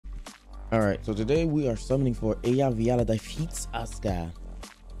All right, so today we are summoning for Eyjafjalla the Hvit Aska.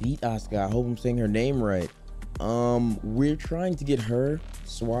 Hvit Aska. I hope I'm saying her name right. We're trying to get her.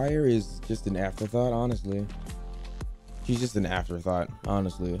 Swire is just an afterthought, honestly. She's just an afterthought,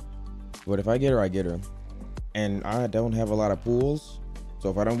 honestly. But if I get her, I get her. And I don't have a lot of pools, so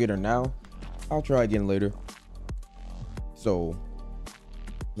if I don't get her now, I'll try again later. So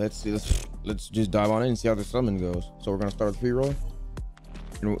let's just dive on in and see how the summon goes. So we're gonna start with free roll.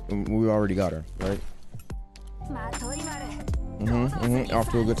 And we already got her, right? Off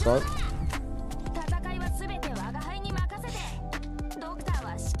to a good start.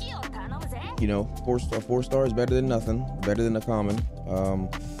 You know, four star is better than nothing, better than a common. Oh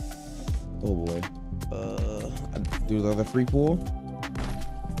boy. Do the other free pool.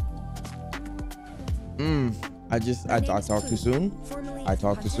 I talked too soon. I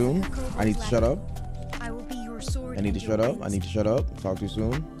talked too soon. I need to shut up. I need to shut up. I need to shut up. Talk too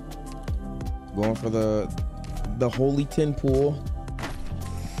soon. Going for the holy tin pool.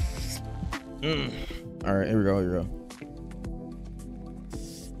 All right, here we go. Here we go.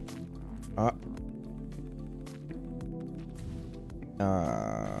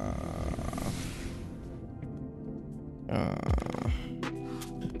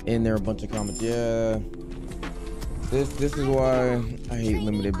 In there a bunch of comments. Yeah. This is why I hate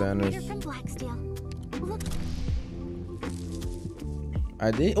limited banners. I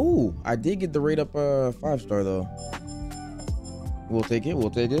did get the rate up 5-star though. We'll take it.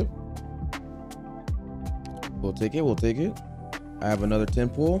 We'll take it. We'll take it. We'll take it. I have another 10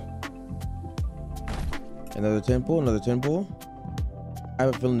 pool. Another 10 pool. Another 10 pool. I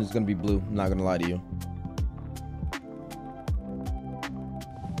have a feeling it's gonna be blue. I'm not gonna lie to you.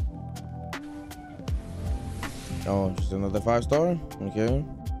 Oh, just another 5-star. Okay.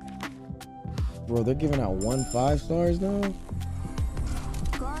 Bro, they're giving out 1 5-stars now.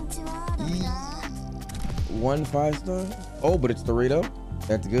 1 5-star. Oh, but it's the rate up.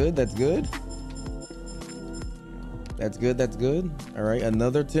 That's good. That's good. That's good. That's good. All right,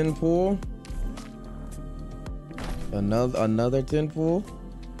 another 10 pool. Another 10 pool.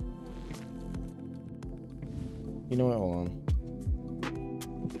 You know what? Hold on.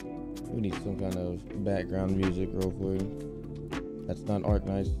 We need some kind of background music real quick. That's not Arc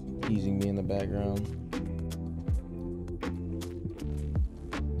Knights teasing me in the background.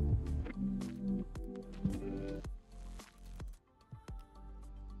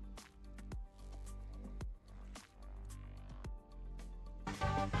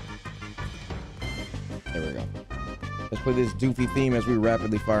 There we go. Let's play this doofy theme as we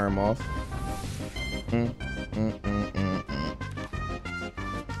rapidly fire them off.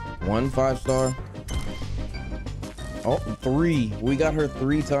 1 5-star. Oh, 3. We got her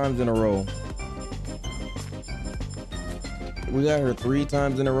 3 times in a row. We got her 3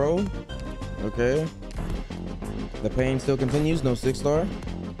 times in a row. Okay. The pain still continues. No 6-star.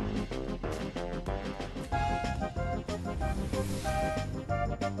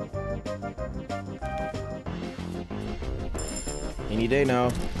 Any day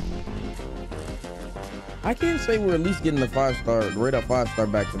now. I can't say we're at least getting the 5-star, rate up 5-star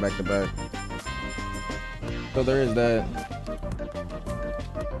back to back to back. So there is that.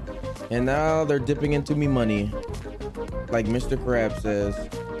 And now they're dipping into me money, like Mr. Crab says.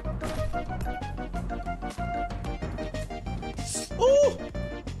 Ooh!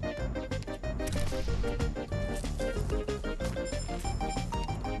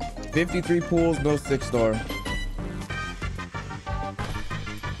 $53 pools, no 6-star.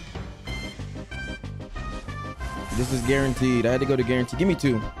 This is guaranteed. I had to go to guarantee. Give me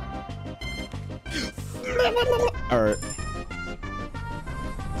 2. All right.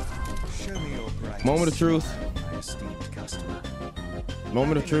 Moment of truth.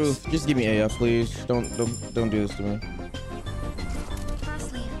 Moment of truth. Just give me eyja, please. Don't do this to me.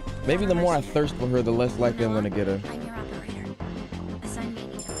 Maybe the more I thirst for her, the less likely I'm gonna get her.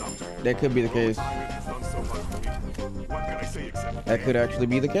 That could be the case. That could actually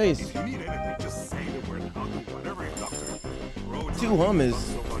be the case. 2 hummus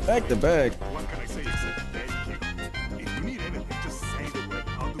back to back.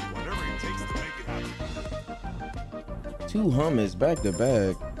 Two hummus back to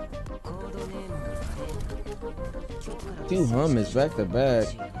back. 2 hummus back to back.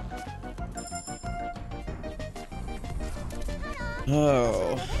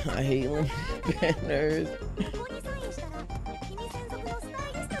 Oh, I hate banners.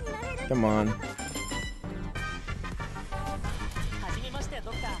 Come on.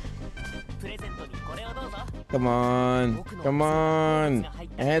 Come on. Come on.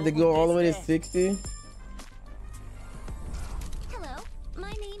 I had to go all the way to 60. Hello,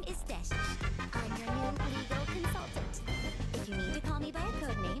 my name is Desh.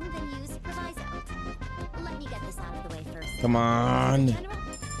 Come on.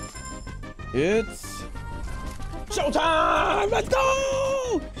 It's showtime. Let's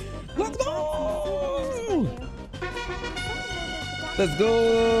go. Let's go. Let's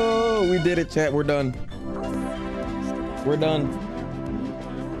go. We did it, chat. We're done. We're done.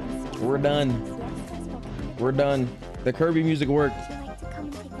 We're done. We're done. The Kirby music worked.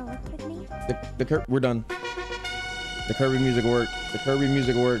 We're done. The Kirby music worked. The Kirby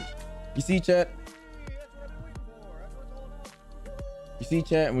music worked. You see, chat? You see,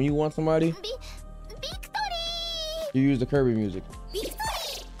 chat? When you want somebody, you use the Kirby music.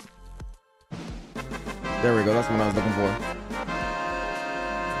 There we go. That's what I was looking for.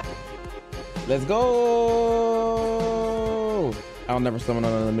 Let's go. I'll never summon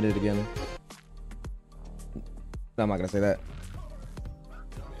on Unlimited again. No, I'm not gonna say that.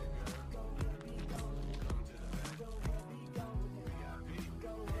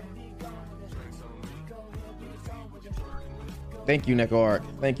 Thank you, Neko Arc.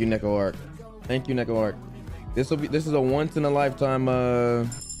 Thank you, Neko Arc. Thank you, Neko Arc. This is a once in a lifetime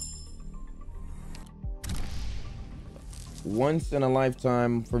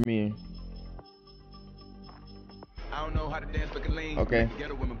for me. I don't know how to dance, but can lean. Okay.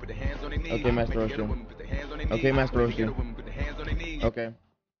 Okay, Master Ocean. Okay, Master Ocean. Okay.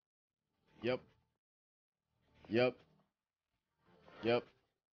 Yep. Yep. Yep.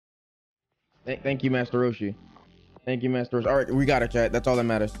 Thank you, Master Roshi. Thank you, Master Roshi. All right, we got it, chat. That's all that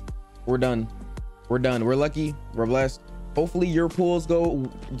matters. We're done. We're done. We're lucky. We're blessed. Hopefully your pulls go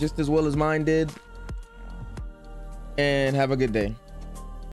just as well as mine did. And have a good day.